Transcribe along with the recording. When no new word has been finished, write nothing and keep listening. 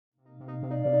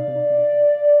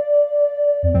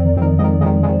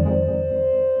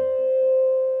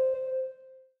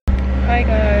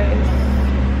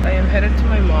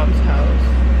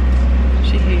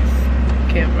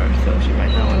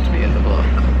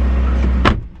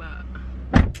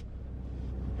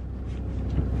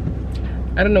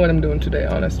I don't know what I'm doing today,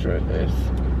 honest truth is.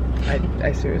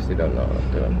 I seriously don't know what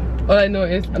I'm doing. All I know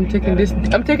is I'm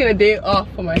taking a day off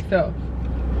for myself.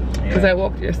 Because I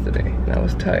walked yesterday and I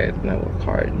was tired and I worked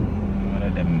hard. One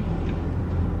of them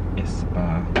is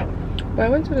spa. But I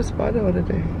went to the spa the other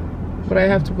day. But I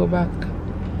have to go back.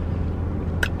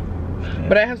 Yeah.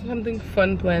 But I have something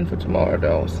fun planned for tomorrow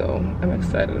though, so I'm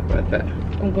excited about that.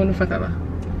 I'm going to Fathala.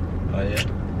 Oh yeah?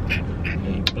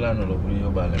 You plan to look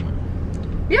your ballet?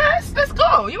 Yes, let's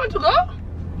go. You want to go?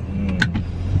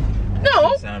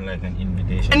 No. It sounds like an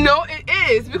invitation. No, it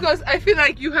is because I feel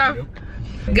like you have.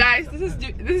 Guys, this is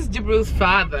Jibril's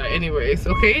father, anyways.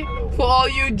 Okay, for all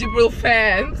you Jibril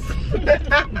fans.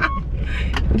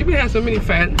 Jibril has so many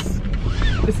fans.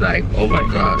 It's like, oh my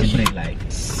gosh.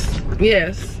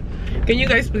 Yes. Can you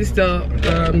guys please tell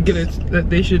Gillet that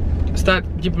they should start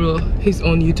Jibril his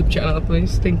own YouTube channel,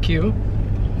 please? Thank you.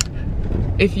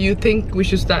 If you think we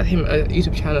should start him a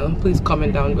YouTube channel, please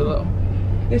comment down below.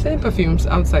 They're selling perfumes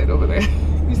outside over there.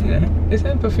 You see that? They're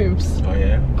selling perfumes. Oh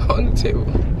yeah? On the table.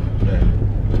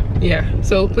 Yeah,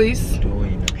 so please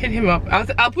hit him up.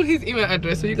 I'll put his email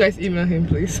address so you guys email him,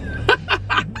 please.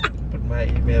 Put my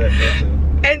email address too.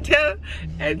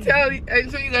 And so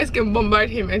you guys can bombard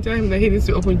him and tell him that he needs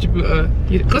to open Jibril.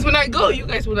 Because when I go, you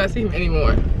guys will not see him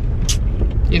anymore.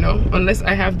 You know, unless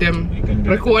I have them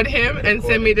record him and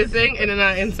send me the thing, and then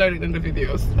I insert it in the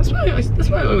videos. That's why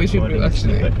I always should do,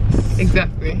 actually.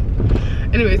 Exactly.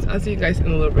 Anyways, I'll see you guys in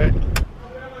a little bit.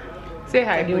 Say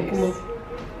hi, please.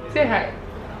 Say hi.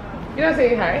 You're not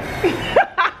saying hi?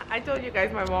 I told you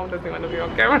guys my mom doesn't want to be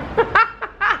on camera.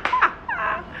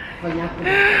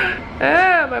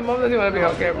 My mom doesn't want to be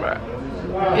on camera.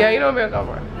 Yeah, you don't be on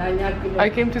camera. I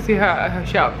came to see her at her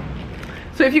shop.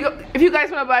 So if you guys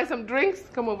want to buy some drinks,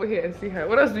 come over here and see her.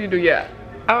 What else do you do? Yeah.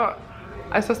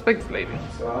 I suspect this lady.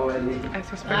 I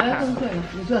suspect her.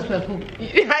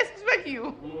 I suspect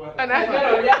you. And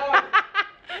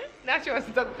now she wants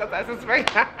to talk because I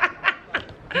suspect her.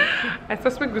 I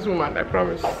suspect this woman, I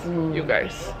promise you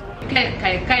guys.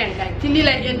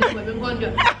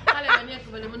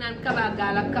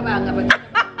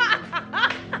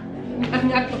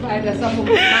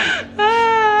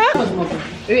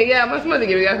 Yeah, must give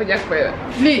you Jack Fire.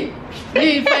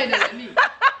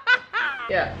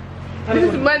 Yeah. This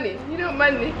is money. You know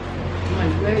money.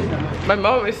 My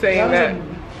mom is saying that.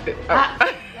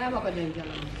 My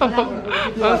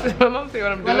mom saying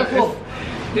what I'm doing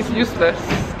is useless.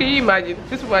 Can you imagine?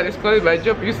 This woman is calling my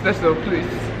job useless, so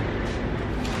please.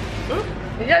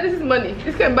 Yeah, this is money.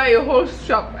 This can buy a whole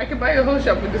shop. I can buy a whole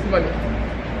shop with this money.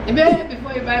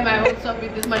 Before you buy my whole shop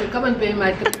with this money, come and pay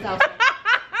my 3,000.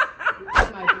 My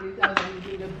 3,000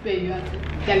 you don't pay. You have to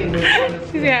tell him.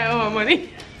 She said I owe her money.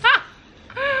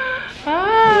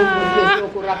 Well,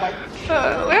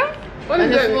 what is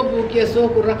that?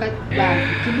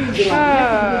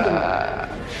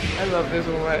 I love this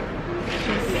woman.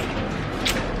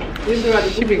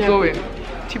 She be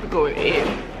going in.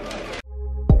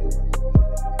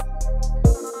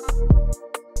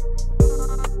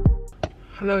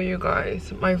 Hello you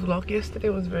guys, my vlog yesterday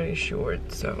was very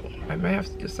short, so I might have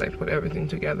to just like put everything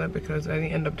together because I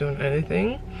didn't end up doing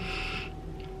anything.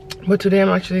 But today I'm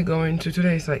actually going to,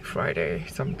 today is like Friday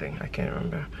something, I can't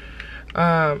remember.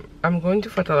 I'm going to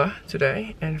Fathala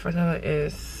today, and Fathala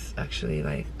is actually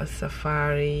like a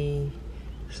safari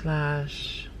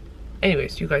slash,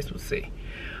 anyways, you guys will see.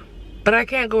 But I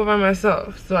can't go by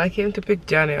myself, so I came to pick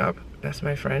Johnny up, that's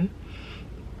my friend,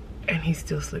 and he's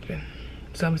still sleeping.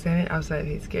 So I'm standing outside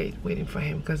his gate waiting for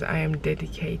him because I am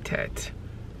dedicated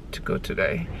to go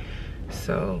today.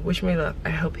 So wish me luck.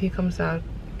 I hope he comes out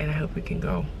and I hope we can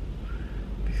go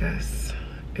because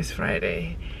it's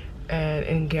Friday, and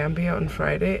in Gambia on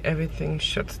Friday everything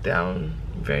shuts down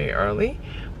very early,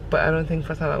 but I don't think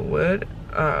Fathala would.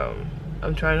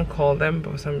 I'm trying to call them,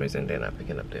 but for some reason they're not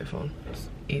picking up their phones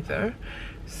either.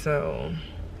 So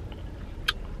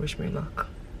wish me luck.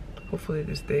 Hopefully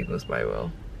this day goes by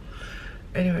well.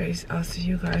 Anyways, I'll see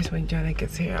you guys when Janet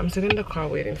gets here. I'm sitting in the car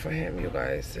waiting for him, you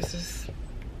guys. This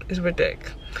is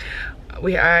ridiculous.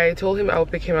 I told him I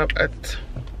would pick him up at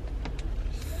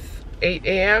 8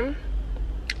 AM.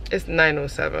 It's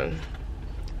 9:07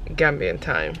 Gambian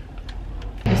time.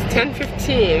 It's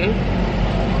 10:15.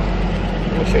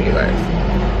 Let me show you guys.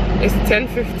 It's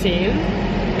 10:15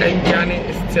 and Janet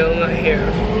is still not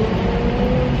here.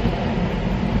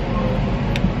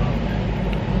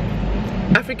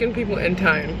 African people in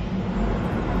time.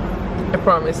 I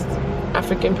promised.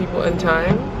 African people in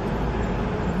time.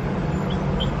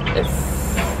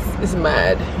 It's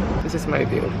mad. This is my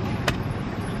view.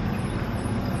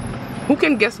 Who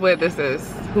can guess where this is?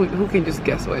 Who can just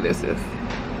guess where this is?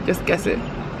 Just guess it.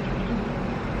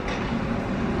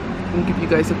 I'll give you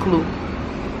guys a clue.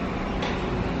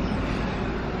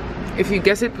 If you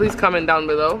guess it, please comment down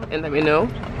below and let me know.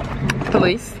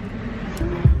 Please.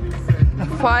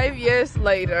 5 years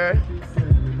later.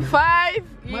 5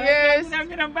 years. So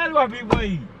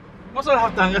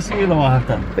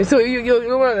you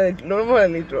want to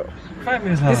little. 5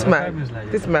 years later.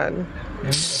 This man.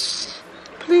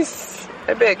 Please,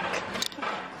 I beg.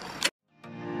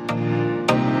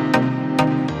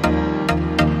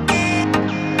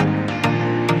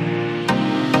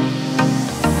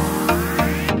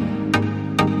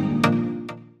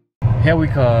 Here we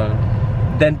call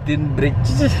Denton Bridge.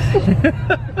 St.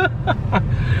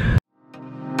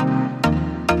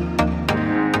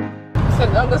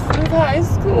 Augustine High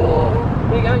School.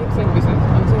 We're going to visit.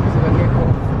 I'm going to visit when we're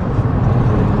home.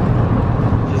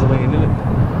 Just like in it.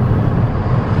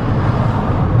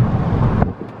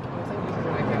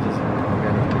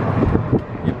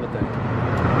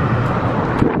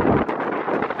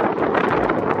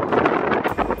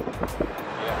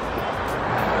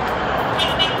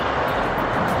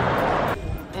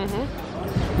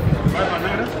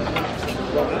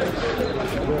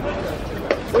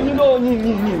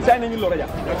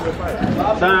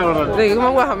 Léegi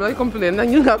moom nga xam ne complain nag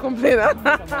ñu nga complain ah.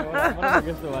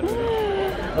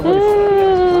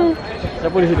 Sa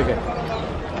police de kay.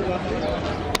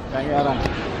 Yaa ngi aram.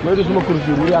 Mooy du suma course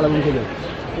bi yàlla mu ko jël.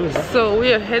 So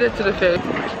we are headed to the ferry.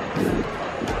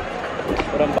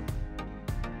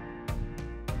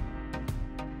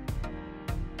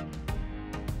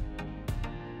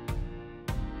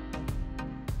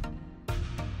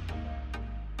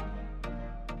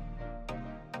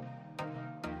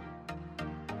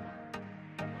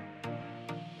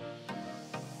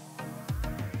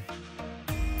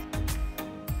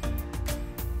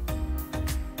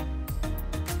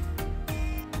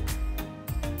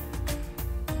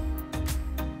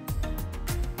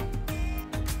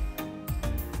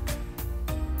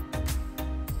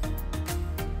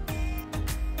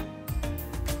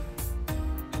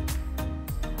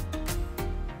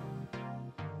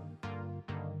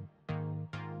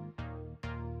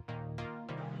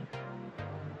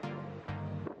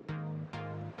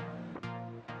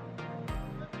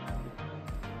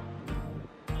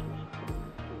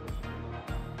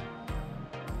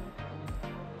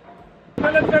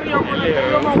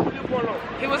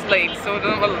 He was late, so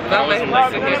don't let him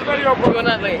listen to him. You were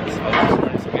not late. I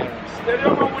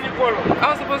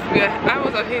was supposed to be I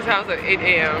was at his house at 8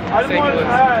 a.m.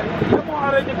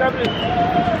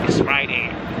 It's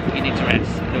Friday. You need to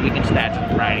rest. The weekend starts on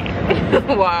Friday.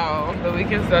 Wow, the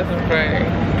weekend starts on Friday.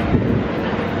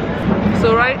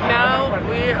 So right now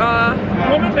we are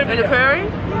in the ferry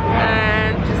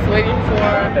and just waiting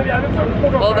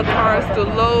for all the cars to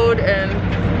load, and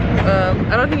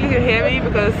I don't think you can hear me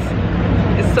because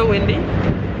it's so windy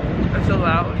and so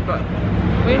loud, but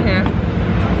we're here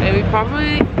and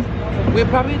we're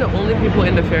probably the only people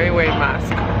in the ferry wearing masks.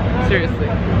 Seriously.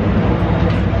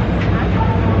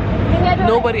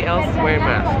 Nobody else is wearing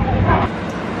masks.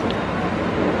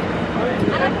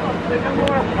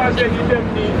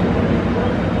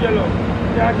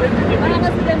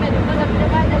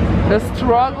 The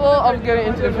struggle of getting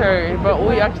into the ferry, but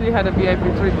we actually had a VIP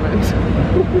treatment.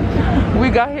 We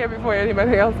got here before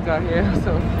anybody else got here,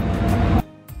 so.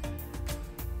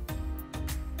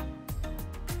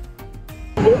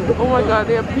 Oh my God,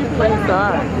 there are people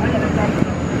inside.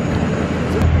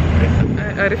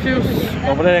 I refuse.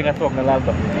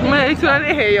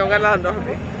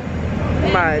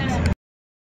 Mad.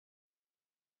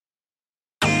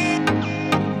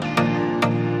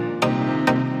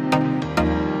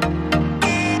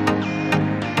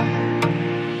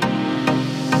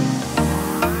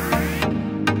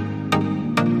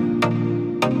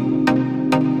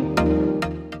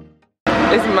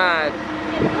 It's mad.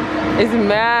 It's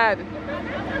mad.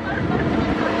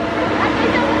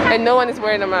 And no one is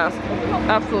wearing a mask.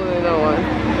 Absolutely no one.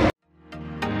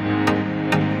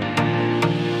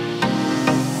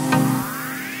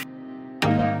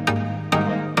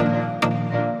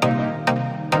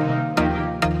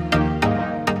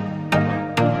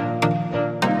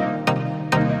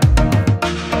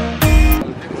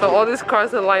 So all these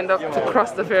cars are lined up to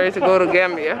cross the ferry to go to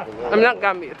Gambia. I'm not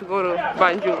Gambia, to go to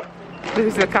Banjul. This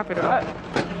is the capital.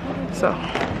 So.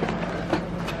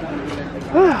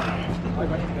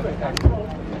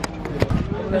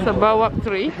 It's a baobab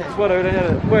tree.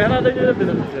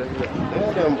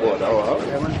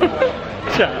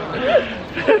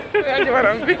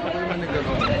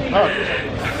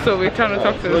 So we're trying to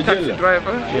talk to the taxi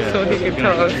driver so he can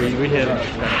tell us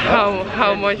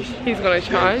how much he's gonna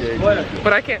charge.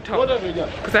 But I can't talk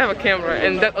because I have a camera,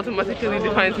 and that automatically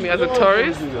defines me as a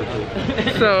tourist.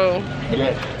 So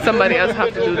somebody else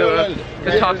have to do the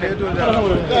talking.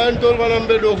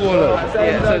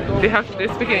 Yeah, so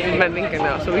they're speaking in Mandinka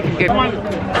now, so we can get.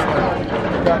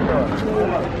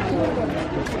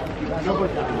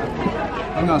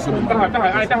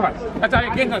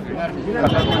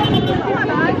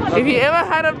 If you ever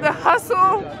heard of the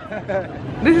hustle,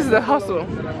 this is the hustle.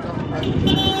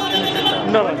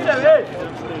 No.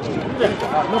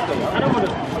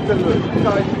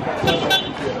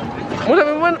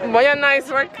 What nice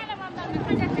work.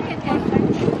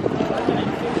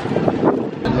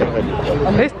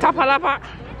 It's tapalapa.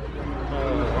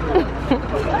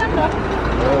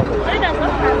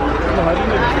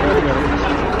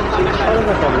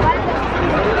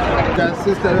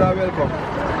 Sister, you are welcome.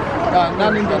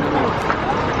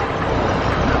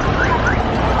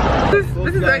 This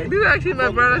is actually my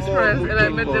brother's friends, and I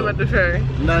met them at the ferry.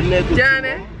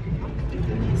 Johnny,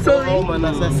 Sully, and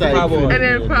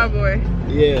then Pawboy.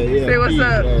 Yeah. Say what's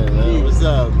up. What's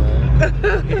up, man?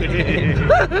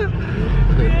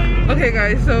 Okay,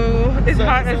 guys, so it's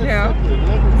hot as hell.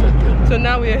 So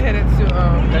now we are headed to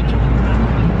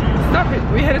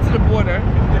we're headed to the border.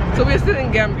 So we're still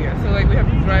in Gambia. So like we have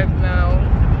to drive now.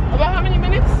 About how many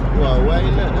minutes? Well, why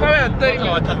not? Probably about 30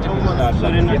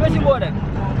 minutes.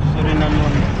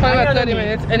 Probably about 30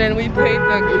 minutes, and then we paid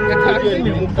the taxi.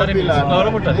 How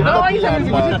long is it?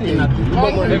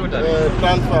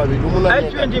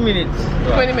 20 minutes.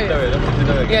 20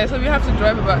 minutes. Yeah, so we have to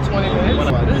drive about 20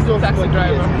 minutes. This is the taxi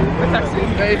driver. The taxi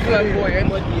is very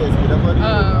flamboyant.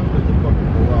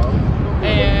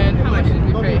 And how much did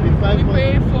we pay? We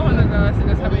paid $400, and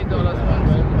that's how many dollars?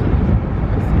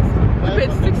 We paid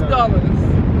 $6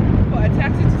 for a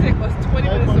taxi to take us 20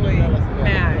 minutes away.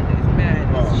 Mad. It's mad.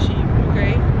 It's cheap,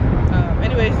 okay?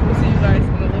 Anyways, we'll see you guys in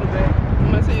a little bit.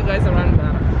 I'm gonna show you guys around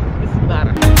Bara. This is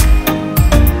Bara.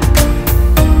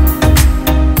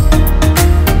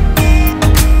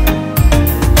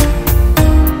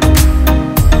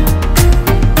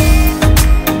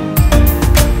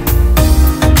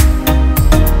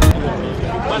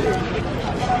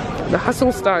 The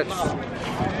hustle starts.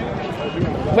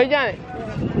 Bajane,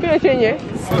 can you change it?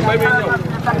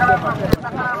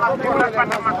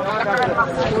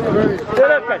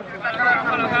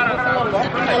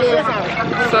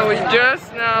 So we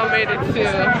just now made it to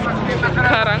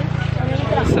Karang.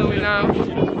 So we now,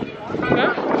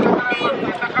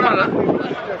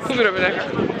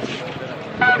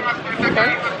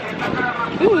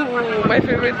 Ooh, my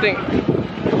favorite thing.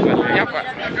 Yapa.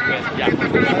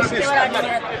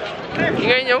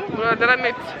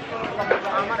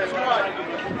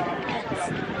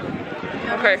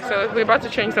 Okay, so we're about to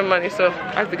change some money, so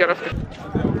I have to get off the.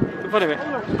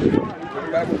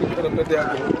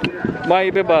 My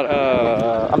baby,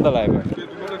 I'm the live.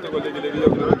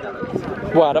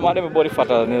 Wow, I'm not body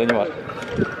Fathala anymore.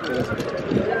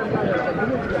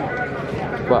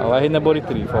 Wow, I hit the body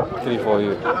 3 for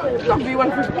you.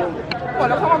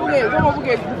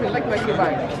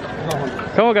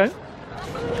 Come on, guys.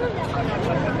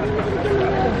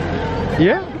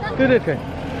 Yeah, do that guy.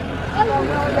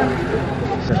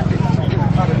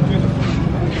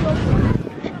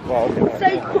 Wow.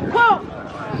 Say coco.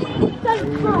 Say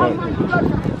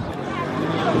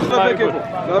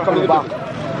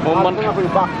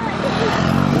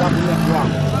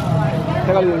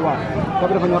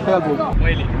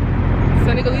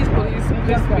Senegalese police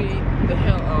pissed me the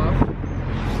hell off,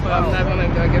 but I'm not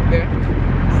gonna get there.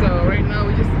 So right now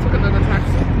we just took another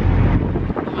taxi.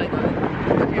 Oh my god,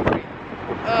 okay, wait.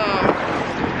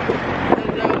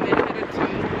 And now we're headed to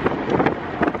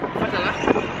Fathala.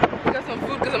 We got some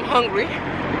food because I'm hungry.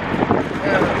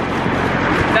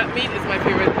 That meat is my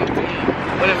favorite thing to eat.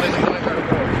 Whatever it's going on.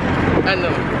 I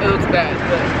know it looks bad,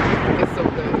 but it's so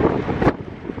good.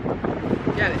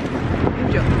 Got it. Good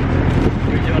job.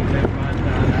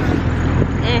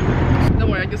 Don't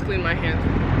worry, I just cleaned my hands.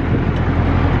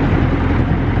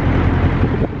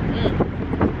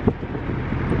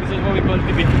 This is what we call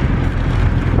tipping.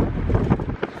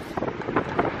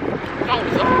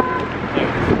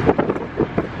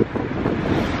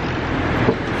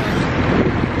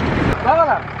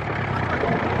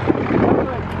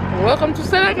 Welcome to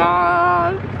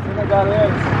Senegal! Senegal,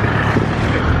 yes.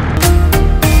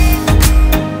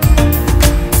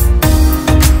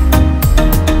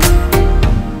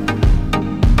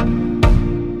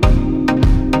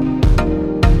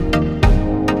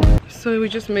 So we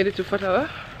just made it to Fathala.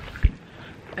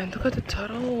 And look at the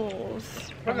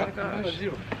turtles. Oh my gosh.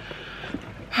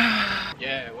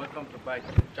 Yeah, welcome to Bike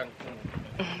Junk.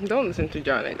 Don't listen to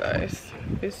Johnny, guys.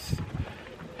 This.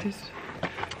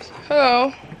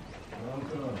 Hello.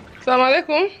 Salam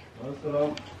alaikum.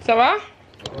 Ça va?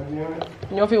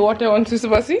 ñoo fi woote woon ci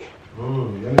suba si.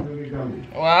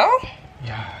 Waaw.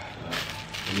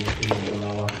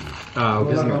 Ah,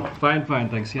 okay. Fine,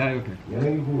 thanks. Yeah, okay. ñu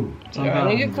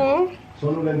ngi cool.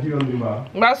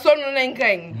 Mbaa sonn nañ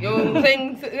kañ. Yow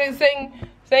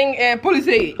seen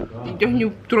policier yi jox ñu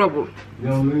trouble.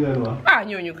 Ah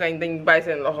ñooñu kañ dañ bàyyi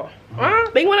seen loxo. Ah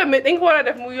dañ ko war a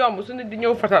def mu yomb su nit di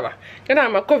ñëw Fathala.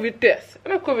 Gannaaw ma Covid test.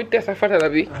 Ana Covid test ak Fathala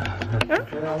bi.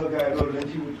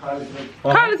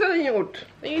 Xaalis la ñuy ut.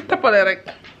 Dañuy tappale rek.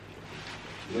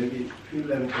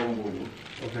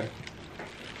 Okay.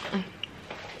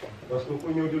 Parce que ku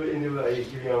ñëw di la indil ay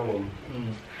client moom.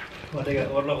 War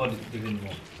na ko digin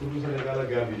moom. Surtout Senegal ak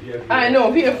Gambie. I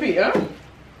know, fii, huh?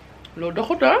 Loolu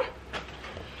doxut, huh?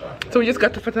 So we just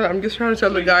got to Fathala. I'm just trying to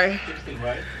tell the guy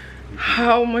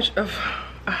how much of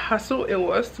a hassle it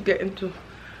was to get into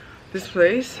this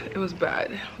place. It was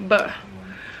bad, but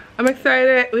I'm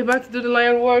excited. We're about to do the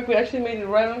lion walk. We actually made it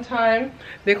right on time.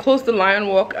 They closed the lion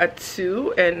walk at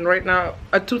 2 and right now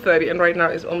at 2:30, and right now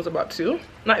it's almost about 2.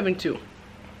 Not even 2.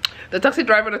 The taxi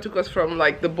driver that took us from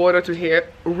like the border to here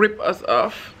ripped us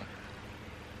off,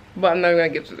 but I'm not gonna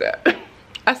get to that.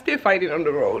 I stay fighting on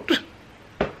the road.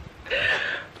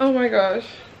 Oh my gosh.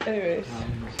 Anyways,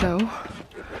 so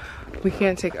we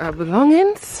can't take our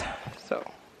belongings, so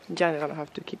Johnny's gonna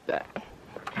have to keep that.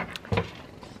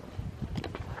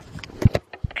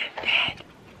 And then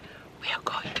we are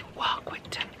going to walk with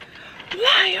the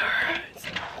lions.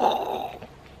 Oh.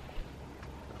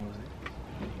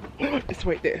 It's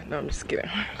right there. No, I'm just kidding.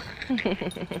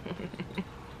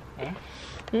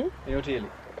 You're really?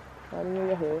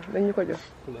 Then you could just.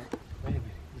 Wait a minute.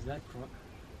 Is that croc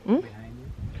behind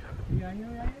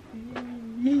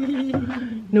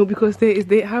you? No, because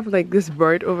they have like this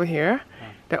bird over here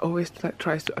that always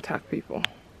tries to attack people.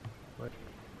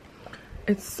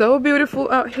 It's so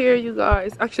beautiful out here, you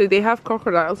guys. Actually, they have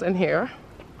crocodiles in here,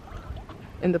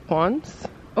 in the ponds.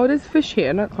 Oh, there's fish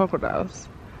here, not crocodiles.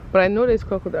 But I know there's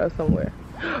crocodiles somewhere.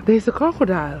 There's a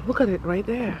crocodile. Look at it right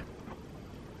there.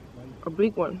 A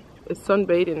big one. It's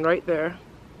sunbathing right there.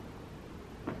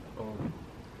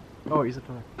 Oh, is it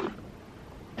correct?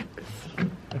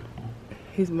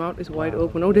 His mouth is wide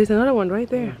open. Oh, there's another one right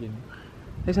there.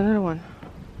 There's another one.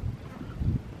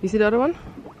 You see the other one?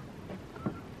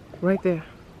 Right there.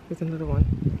 There's another one.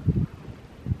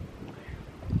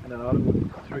 And another one.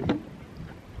 3.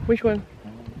 Which one?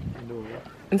 In the water.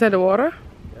 Inside the water?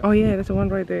 Yeah. Oh yeah, there's the one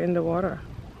right there in the water.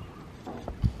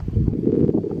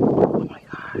 Oh my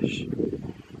gosh.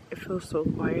 It feels so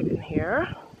quiet in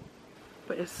here.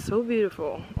 But it's so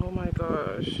beautiful. Oh my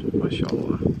gosh.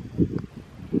 Mashallah.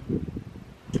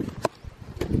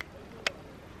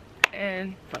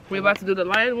 And we're about to do the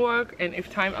lion walk, and if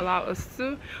time allows us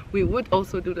to, we would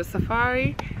also do the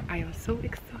safari. I am so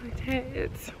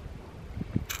excited.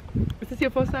 Is this your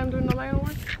first time doing the lion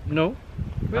walk? No,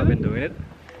 Really? I've been doing it.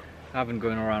 I've been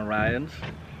going around lions,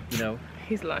 you know.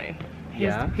 He's lying.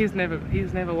 Yeah. He's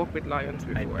never walked with lions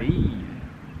before. I did.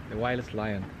 The wildest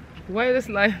lion. Why this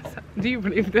lions? Do you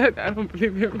believe that? I don't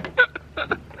believe him.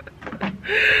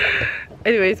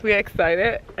 Anyways, we're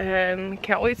excited and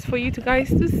can't wait for you guys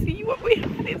to see what we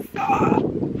have in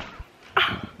store.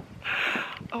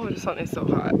 Oh, the sun is so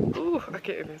hot. Ooh, I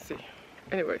can't even see.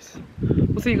 Anyways,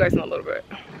 we'll see you guys in a little bit.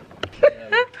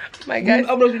 My guys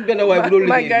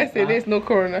say there's no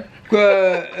corona.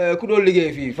 Ku doon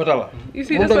liggéey fii Fathala. You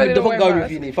see, that's why they don't wear gaañu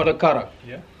masks. fii nii Fata Kara.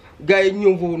 Gars yi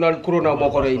ñëw foofu naan corona moo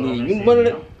ko rey nii ñun man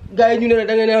la gars yi ñu ne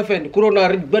da ngeen a fenn corona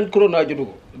rek benn corona jotu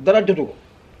ko dara jotu ko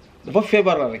dafa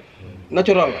feebar la rek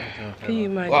natural la. Can you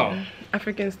imagine? Wow.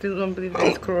 Africans still don't believe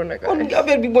there's corona, kon guys.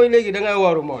 affaire bi mooy léegi da ngay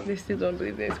waaru moon. They still don't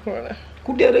believe there's corona.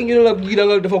 Ku dee rek ñu ne la bii da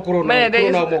nga dafa corona. Man,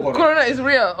 Corona moo ko rey. corona is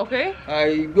real, okay?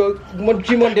 ay man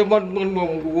ci man de man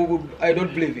moom I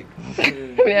don't believe it.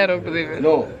 I don't believe it.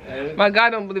 No. My God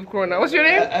don't believe corona. What's your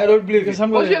name? I don't believe it.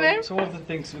 What's your name? Some of the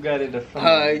things we got in the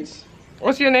Hi.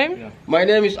 What's your name? Yeah. My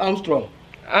name is Armstrong.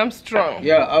 I'm strong.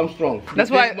 Yeah, Armstrong. That's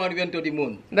The why- first man went to the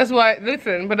moon. That's why.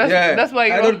 Listen, but Yeah, that's why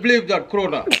you I don't believe that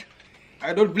corona.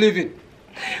 I don't believe it.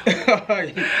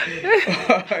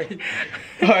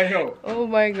 I know. Oh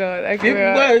my God! I If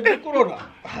can't. the corona.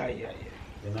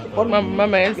 My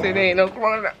man said there ain't no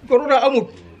corona. Corona amut.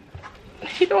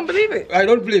 He don't believe it. I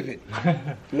don't believe it.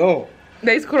 No.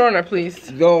 There's corona,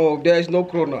 please. No, there is no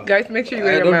corona. Guys, make sure you I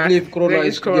wear your don't mask. believe corona There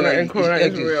is is corona, yeah, and corona it is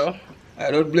exists. real.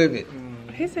 I don't believe it.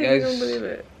 He said Yes. he don't believe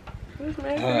it. This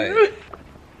man Hi. said-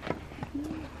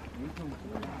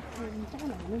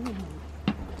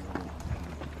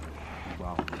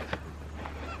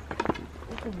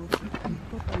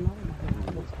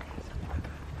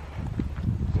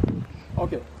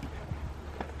 Ok.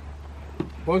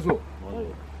 Bonjour.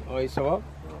 Oui, ça va?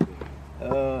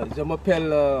 Je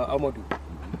m'appelle Amadou.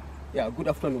 Yeah, good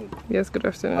afternoon. Yes, good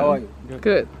afternoon. How are you?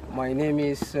 Good. My name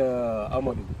is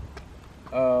Amadou.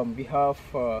 We have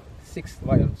 6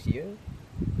 lions here.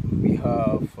 We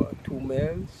have 2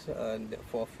 males and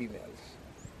 4 females.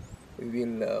 We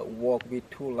will walk with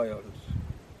 2 lions,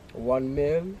 1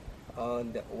 male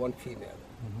and 1 female.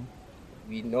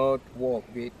 We not walk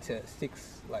with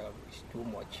 6 lions, it's too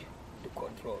much to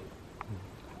control.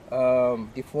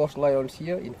 The first lions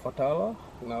here in Fathala,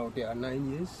 now they are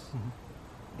 9 years.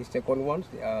 The second ones,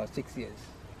 they are 6 years.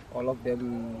 All of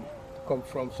them come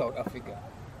from South Africa.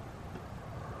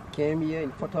 Came here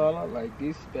in Fathala like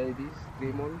this, babies,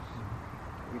 3 months.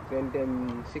 We train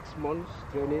them 6 months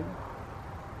training.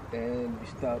 Then we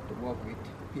start to work with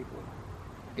people.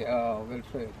 They are well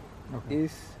trained.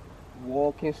 These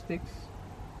walking sticks,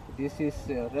 this is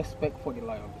respect for the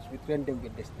lions. We train them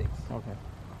with the sticks.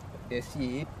 They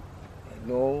see it,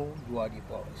 they know you are the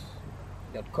boss.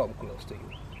 That come close to you.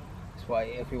 That's why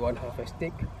everyone has a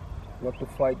stick, not to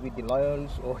fight with the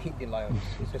lions or hit the lions.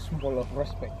 It's a symbol of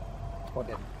respect for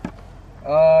them.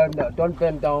 And don't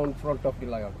bend down in front of the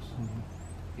lions.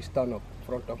 You stand up in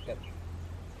front of them.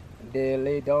 They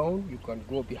lay down, you can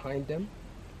go behind them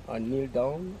and kneel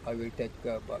down. I will take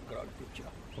a background picture.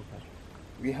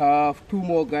 We have 2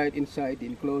 more guides inside the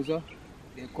enclosure.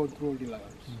 They control the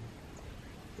lions.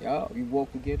 Yeah, we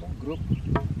walk together, group.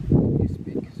 We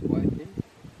speak quietly.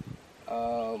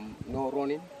 No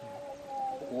running.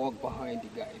 Walk behind the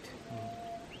guide,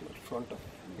 not front of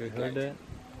the guide.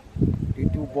 The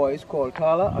 2 boys called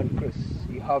Thala and Chris.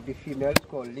 We have the females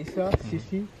called Lisa,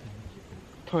 Ceesay,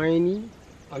 Tiny,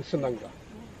 and Sananga.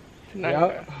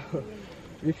 Yeah.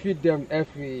 We feed them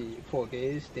every 4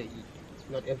 days. They eat,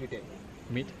 not every day.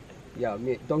 Meat? Yeah,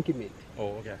 meat, donkey meat.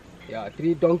 Oh, okay. Yeah,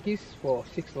 3 donkeys for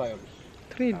 6 lions.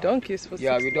 3 donkeys for 6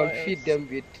 Yeah, we don't lions. feed them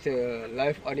with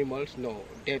live animals, no,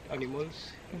 dead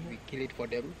animals. We kill it for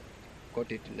them,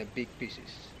 cut it in the big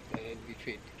pieces, and we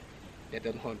feed. Let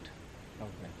them hunt.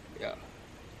 Okay. Yeah.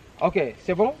 Ok,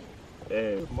 c'est bon?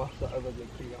 Marche avec les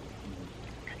clients.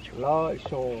 Là, ils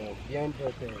sont bien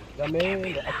dressés.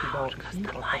 Jamais l'accident ici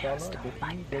en Fathala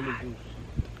depuis 2012.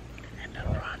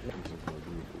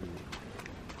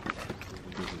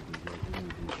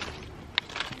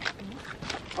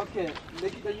 Ok,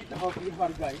 léegi dañuy taxaw fii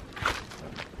xaar gaay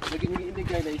léegi ñu ngi indi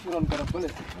gaay yi si ron garab bële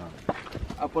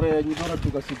après ñu door a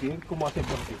dugg si biir commencé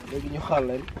bon bi léegi ñu xaar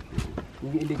leen ñu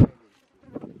ngi indi gaay.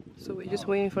 So we're just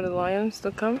waiting for the lions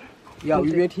to come? Yeah,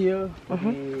 we wait here.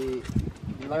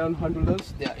 The lion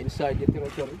handlers, they are inside the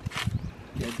territory.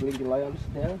 They bring the lions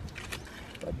there,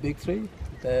 a big tree.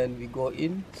 Then we go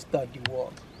in, start the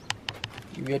walk.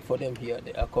 We wait for them here.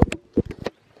 They are coming.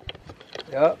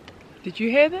 Yeah. Did you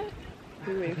hear that?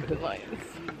 We're waiting for the lions.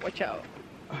 Watch out.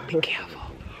 Be careful.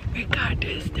 We got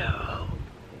this though.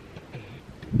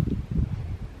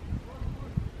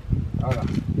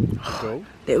 Go.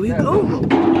 There we go.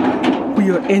 We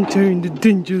are entering the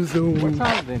danger zone. What's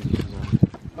that then?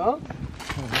 Huh?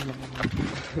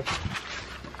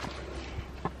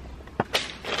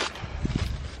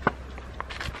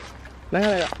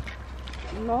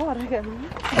 No,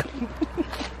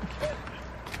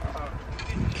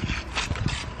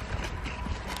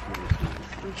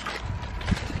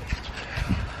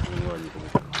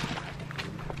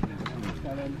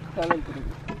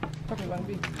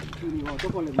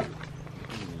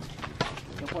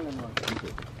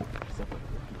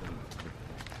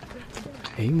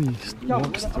 Amy,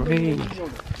 walk straight.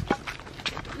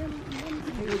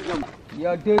 Il y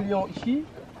a 2 lions ici.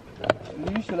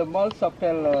 Lui, le mâle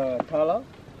s'appelle Thala.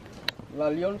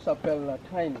 La lionne s'appelle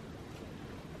Tiny.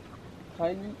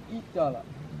 Tiny eat Thala.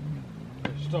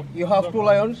 Stop. You have 2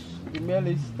 lions. The male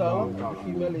is Thala, the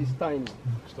female is Tiny.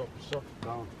 Stop, stop,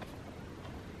 down.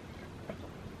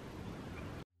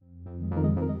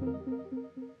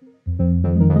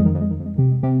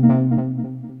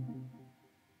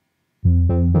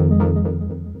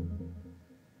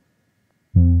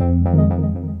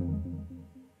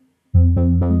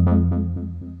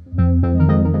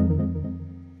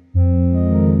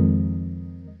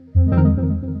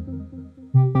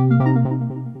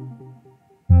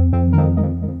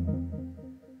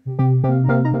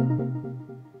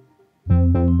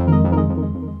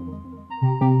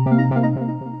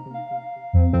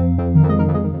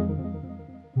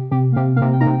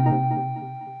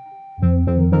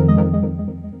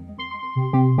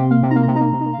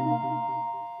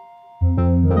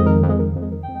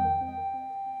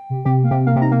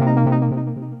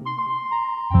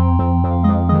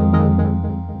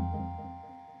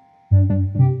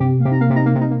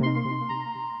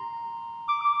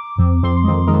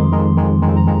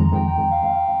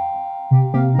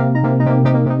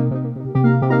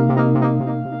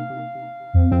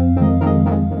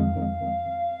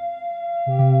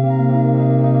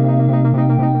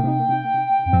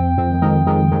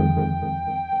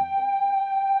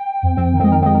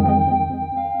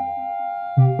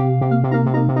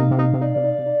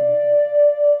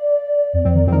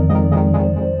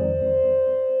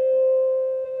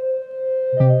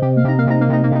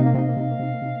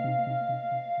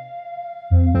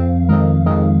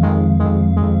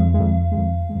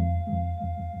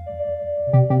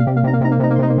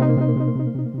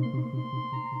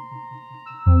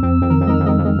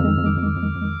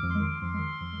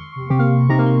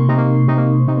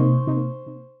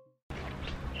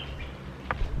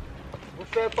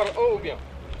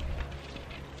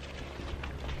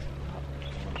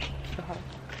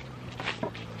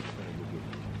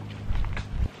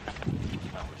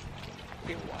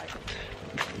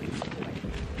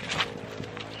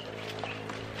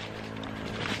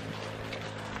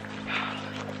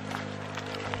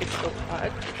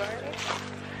 hot, guys.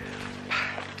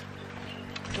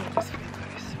 Doing this for you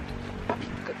guys.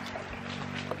 Good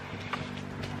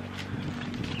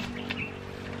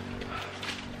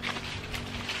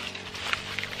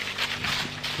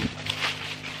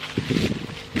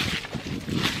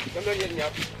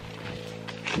job.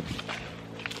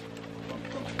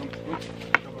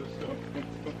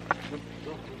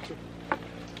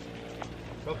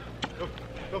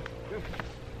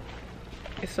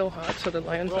 It's so hot, so the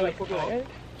lions are like tired.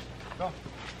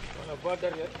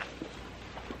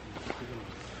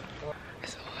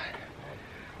 It's so hot.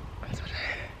 I'm so tired.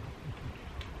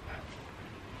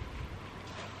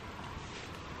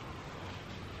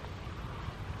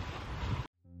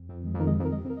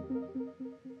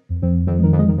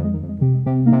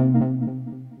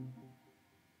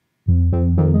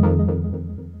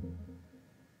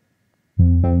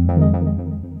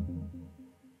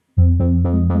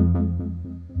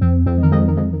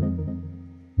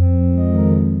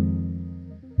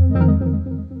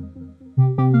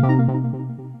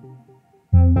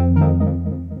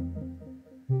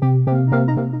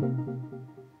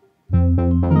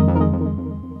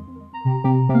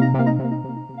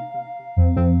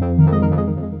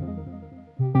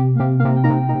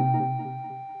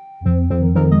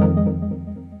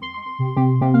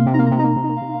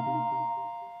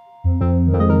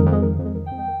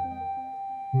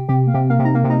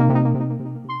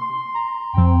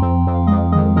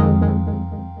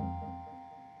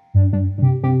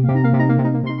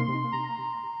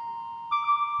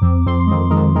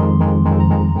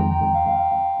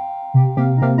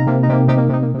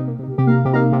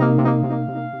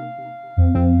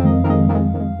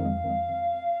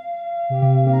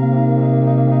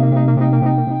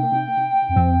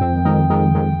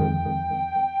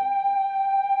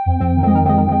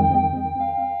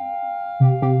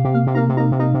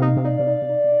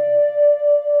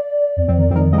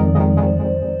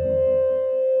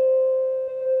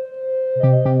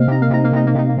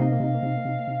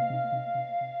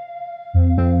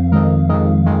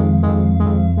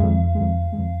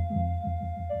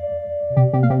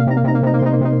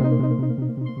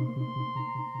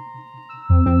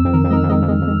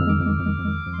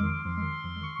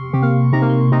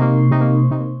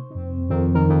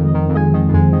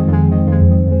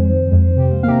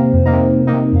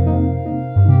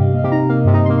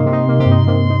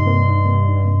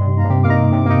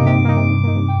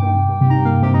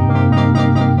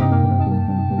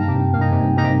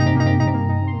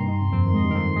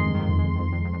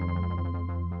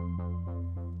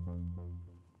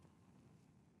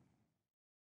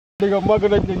 How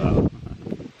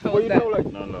was that?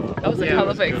 That was a hell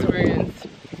of an experience.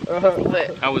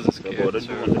 Lit. I wasn't scared.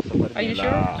 So. Are you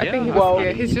sure? I think he was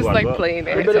scared. He's just like playing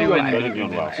it.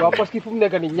 So, what's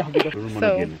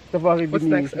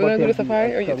next? Are we gonna do the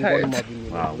safari or are you tired?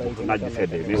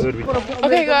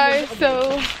 Okay guys,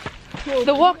 so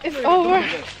the walk is over.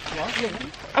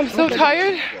 I'm so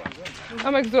tired.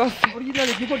 I'm exhausted.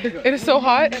 It is so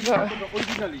hot.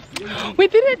 We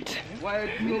did it!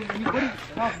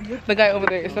 The guy over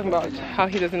there is talking about how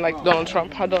he doesn't like Donald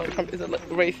Trump, how Donald Trump is a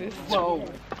racist.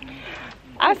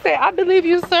 I say, I believe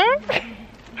you, sir.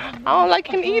 I don't like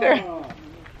him either.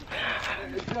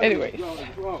 Anyways,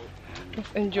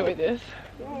 let's enjoy this.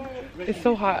 It's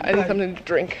so hot. I need something to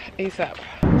drink ASAP.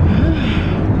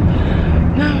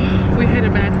 Now we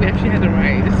headed back. We actually had a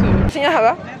ride. So.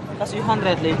 That's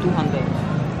 100, like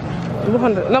 200.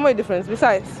 200. No more difference.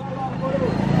 Besides.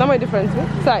 No more difference.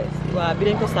 Size. Wah,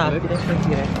 bilhin ko sa bilhin ko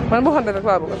here. Man 200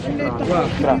 claro.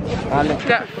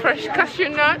 Got fresh cashew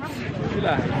nuts.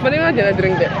 But I'm not gonna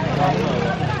drink that.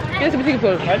 Yes, it's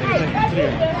beautiful.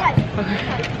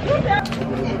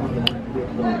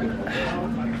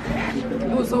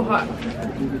 It was so hot.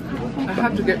 I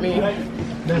had to get me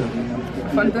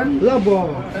Fanta.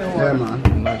 Yeah, man.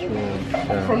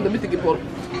 From the bitigi pole.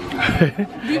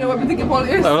 Do you know what bitigi pole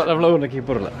is? La una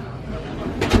kipurla.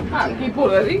 Ah,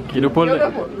 kipurla, sí. Kinupol.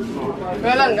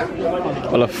 Melanga.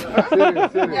 Olaf.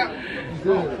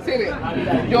 Sini.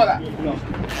 Yola.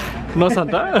 No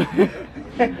Santa.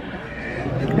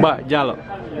 Ba, jalo.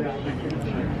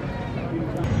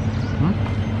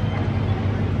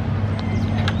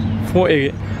 Fo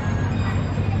ege.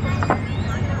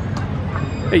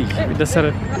 Hey, bida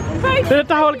sare. Tena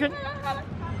taxawal kañ.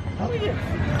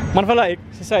 Man fa laa egg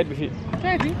si side bi fii.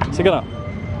 Si gannaaw.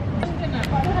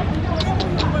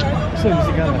 Si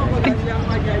gannaaw.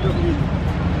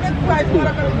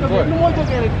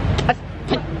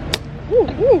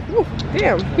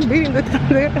 Damn, he's beating the down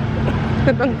there.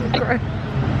 The donkey cry.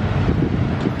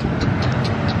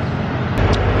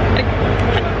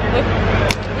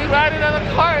 We riding on a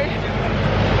cart.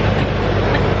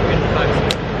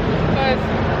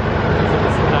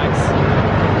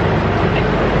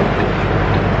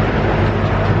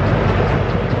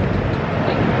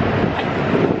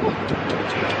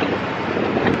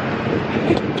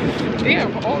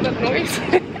 all that noise.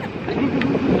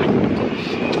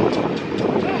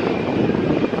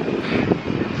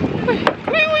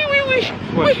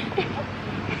 Wait.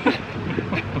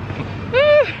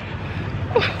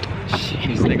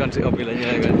 Ini kan si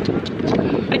mobilnya kan.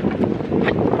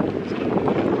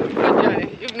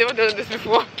 You've never done this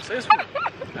before.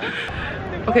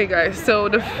 Okay guys, so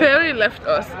the ferry left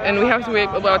us and we have to wait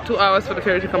about 2 hours for the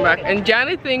ferry to come back, and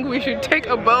Johnny thinks we should take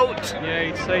a boat.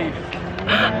 Yeah, it's safe.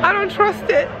 I don't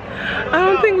trust it. I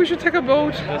don't think we should take a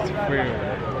boat. That's fair.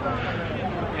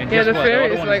 Yeah, the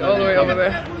ferry is like all the way over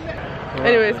there.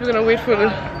 Anyways, we're gonna wait for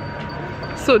the...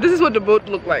 So this is what the boat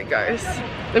looked like, guys.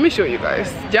 Let me show you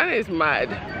guys. Johnny is mad,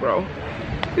 bro.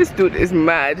 This dude is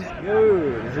mad.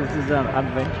 Yo, this is an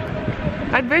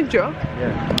adventure. Adventure?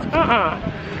 Yeah.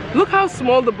 Look how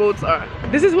small the boats are.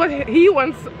 This is what he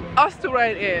wants us to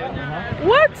ride in.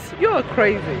 What? You're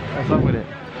crazy. What's up with it?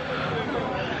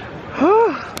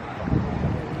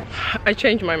 I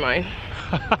changed my mind.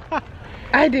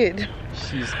 I did.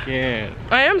 She's scared.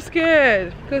 I am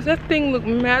scared because that thing looked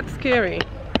mad scary.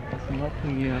 There's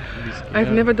nothing you have to be scared.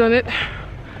 I've never done it.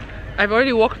 I've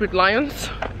already walked with lions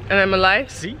and I'm alive.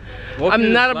 See?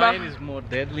 I'm not about... lion is more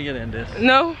deadly than this.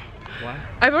 No. Why?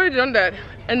 I've already done that.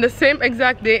 And the same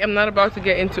exact day, I'm not about to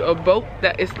get into a boat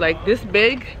that is like this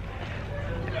big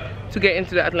to get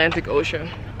into the Atlantic Ocean.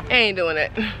 I ain't doing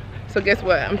it. So guess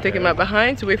what? I'm taking my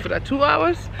behind to wait for that 2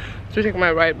 hours to take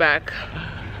my ride back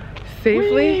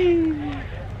safely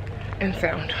and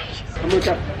sound.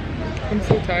 I'm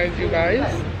so tired, you guys.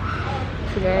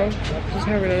 So now, just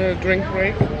having another drink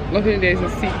break. Luckily there's a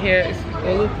seat here. It's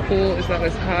a little cool. It's not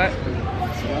as hot.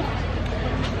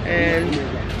 And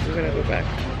we're gonna go back.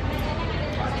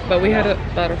 But we had a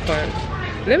lot of fun.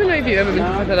 Let me know if you've ever been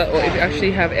to Fathala or if you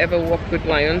actually have ever walked with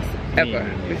lions ever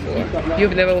before.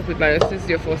 You've never walked with lions, this is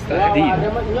your first time.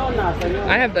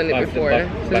 I have done it before,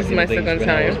 so this is my second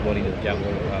time.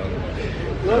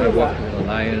 I walked with a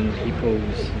lion,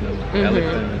 hippos,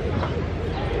 elephant.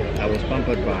 I was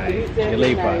pampered by a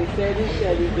leopard.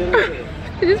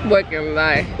 This boy can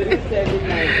lie.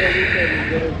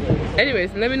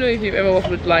 Anyways, let me know if you've ever walked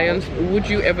with lions. Would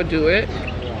you ever do it?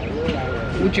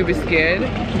 Would you be scared?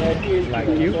 Like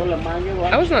you?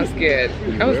 I was not scared.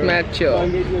 I was mad chill.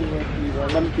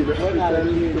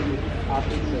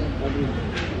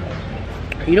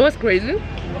 You know what's crazy?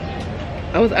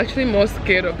 I was actually more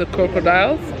scared of the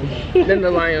crocodiles than the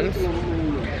lions.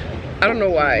 I don't know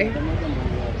why.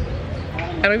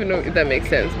 I don't even know if that makes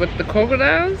sense, but the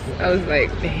crocodiles, I was like,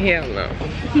 hell no.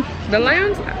 The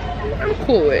lions, I'm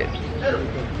cool with.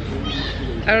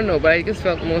 I don't know, but I just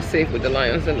felt more safe with the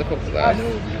lions than the crocodiles.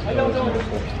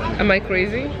 Am I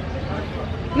crazy?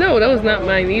 No, that was not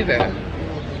mine either.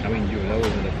 I mean, that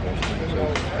wasn't the first time,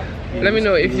 so... Let me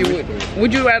know if you would.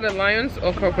 Would you rather lions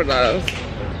or crocodiles?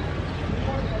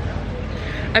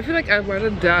 I feel like I'd rather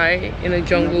die in a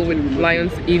jungle with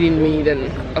lions eating me than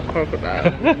a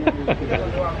crocodile.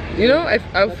 You know,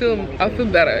 I'll feel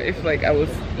better if like I was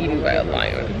eaten by a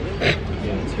lion.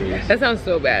 That sounds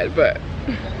so bad, but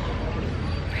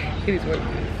it is what it is.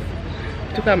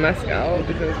 We took our mask out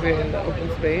because we're in the open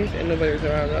space and nobody's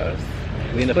around us.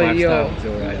 We're in the 5-star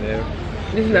hotel right there.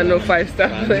 This is not no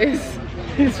 5-star place.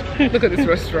 Look at this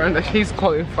restaurant that he's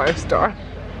calling 5-star.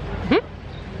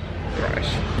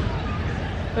 Gosh.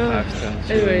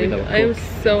 Anyway, I am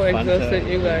so exhausted,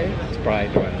 you guys.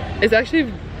 Sprite, right? It's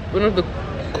actually one of the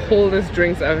coldest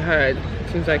drinks I've had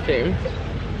since I came.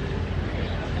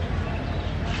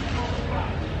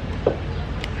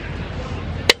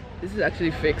 This is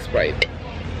actually fake Sprite.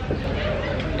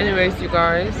 Anyways, you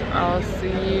guys, I'll see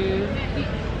you.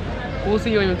 We'll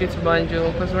see you when we get to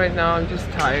Banjul, because right now I'm just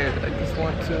tired. I just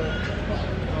want to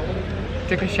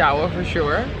take a shower for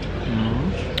sure.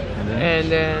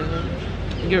 And then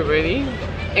get ready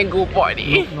and go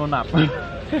party. No nap. No,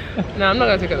 I'm not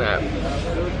gonna take a nap.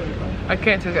 I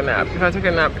can't take a nap. If I take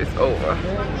a nap, it's over.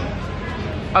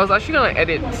 I was actually gonna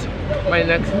edit my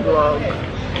next vlog,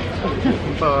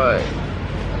 but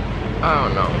I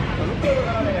don't know.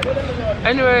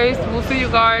 Anyways, we'll see you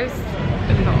guys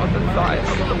in the other side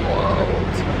of the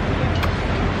world.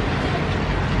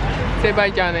 Say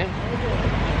bye, Johnny.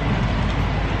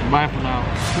 Bye for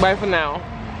now. Bye for now.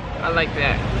 I like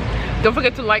that. Don't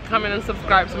forget to like, comment, and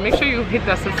subscribe. So make sure you hit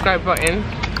that subscribe button.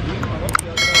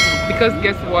 Because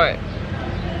guess what?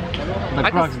 The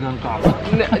croc's gonna cost.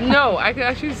 No, I can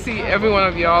actually see every one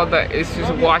of y'all that is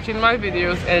just watching my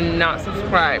videos and not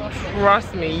subscribed.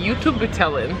 Trust me, YouTube be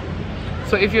telling.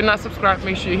 So if you're not subscribed,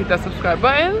 make sure you hit that subscribe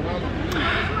button.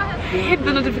 Hit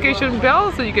the notification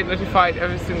bell so you get notified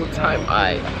every single time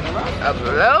I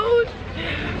upload.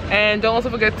 And don't also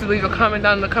forget to leave a comment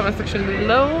down in the comment section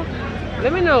below.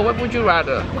 Let me know, what would you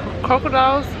rather,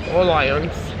 crocodiles or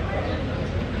lions?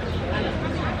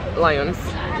 Lions.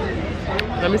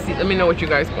 Let me see. Let me know what you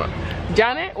guys want.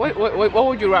 Janet, what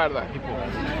would you rather?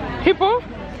 Hippo?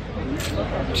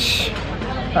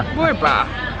 Boy, bye.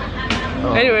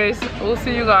 Anyways, we'll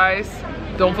see you guys.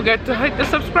 Don't forget to hit the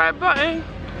subscribe button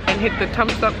and hit the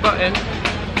thumbs up button.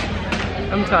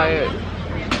 I'm tired.